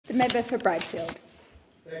The member for Bradfield.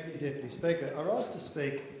 Thank you, Deputy Speaker. I rise to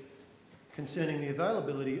speak concerning the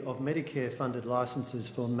availability of Medicare-funded licences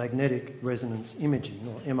for magnetic resonance imaging,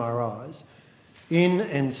 or MRIs, in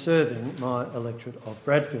and serving my electorate of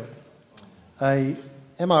Bradfield. A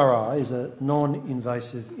MRI is a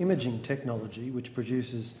non-invasive imaging technology which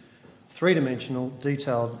produces three-dimensional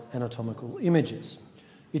detailed anatomical images.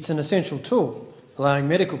 It's an essential tool allowing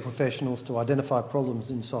medical professionals to identify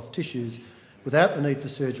problems in soft tissues without the need for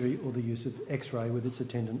surgery or the use of X-ray with its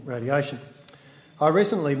attendant radiation. I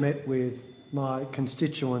recently met with my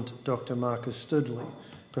constituent Dr Marcus Stoodley,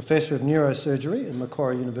 Professor of Neurosurgery at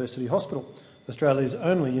Macquarie University Hospital, Australia's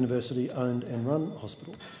only university-owned and run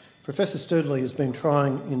hospital. Professor Stoodley has been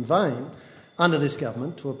trying in vain under this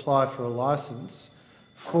government to apply for a licence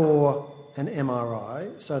for an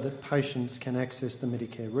MRI so that patients can access the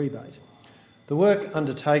Medicare rebate. The work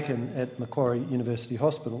undertaken at Macquarie University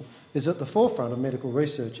Hospital is at the forefront of medical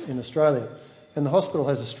research in Australia, and the hospital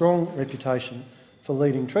has a strong reputation for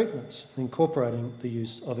leading treatments incorporating the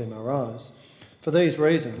use of MRIs. For these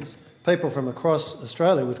reasons, people from across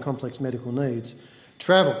Australia with complex medical needs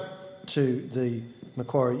travel to the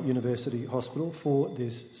Macquarie University Hospital for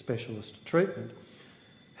this specialist treatment.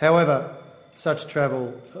 However, such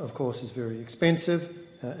travel, of course, is very expensive,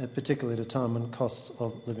 particularly at a time when costs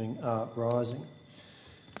of living are rising.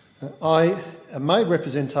 I made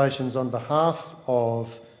representations on behalf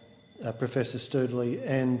of Professor Stoodley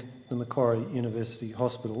and the Macquarie University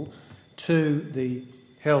Hospital to the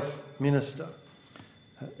Health Minister.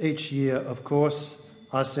 Each year, of course,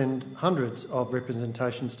 I send hundreds of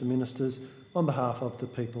representations to ministers on behalf of the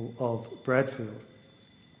people of Bradfield.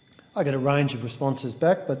 I get a range of responses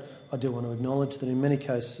back, but I do want to acknowledge that in many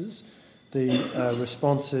cases the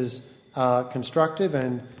responses are constructive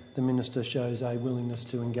and the Minister shows a willingness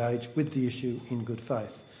to engage with the issue in good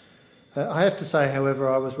faith. I have to say, however,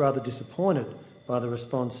 I was rather disappointed by the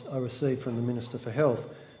response I received from the Minister for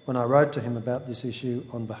Health when I wrote to him about this issue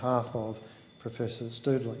on behalf of Professor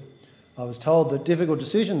Stoodley. I was told that difficult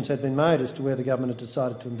decisions had been made as to where the government had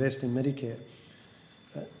decided to invest in Medicare.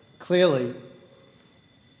 Clearly,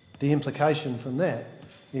 the implication from that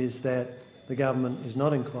is that the government is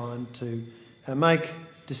not inclined to make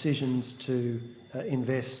decisions to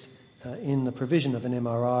invest in the provision of an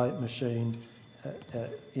MRI machine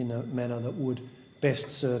in a manner that would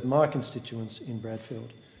best serve my constituents in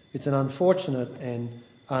Bradfield. It's an unfortunate and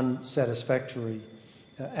unsatisfactory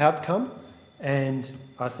outcome, and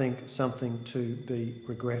I think something to be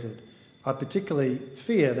regretted. I particularly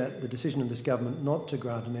fear that the decision of this government not to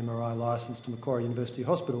grant an MRI licence to Macquarie University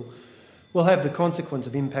Hospital will have the consequence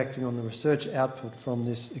of impacting on the research output from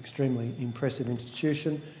this extremely impressive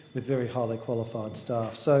institution with very highly qualified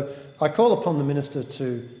staff. So I call upon the Minister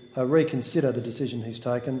to reconsider the decision he's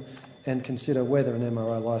taken and consider whether an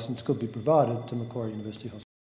MRI licence could be provided to Macquarie University Hospital.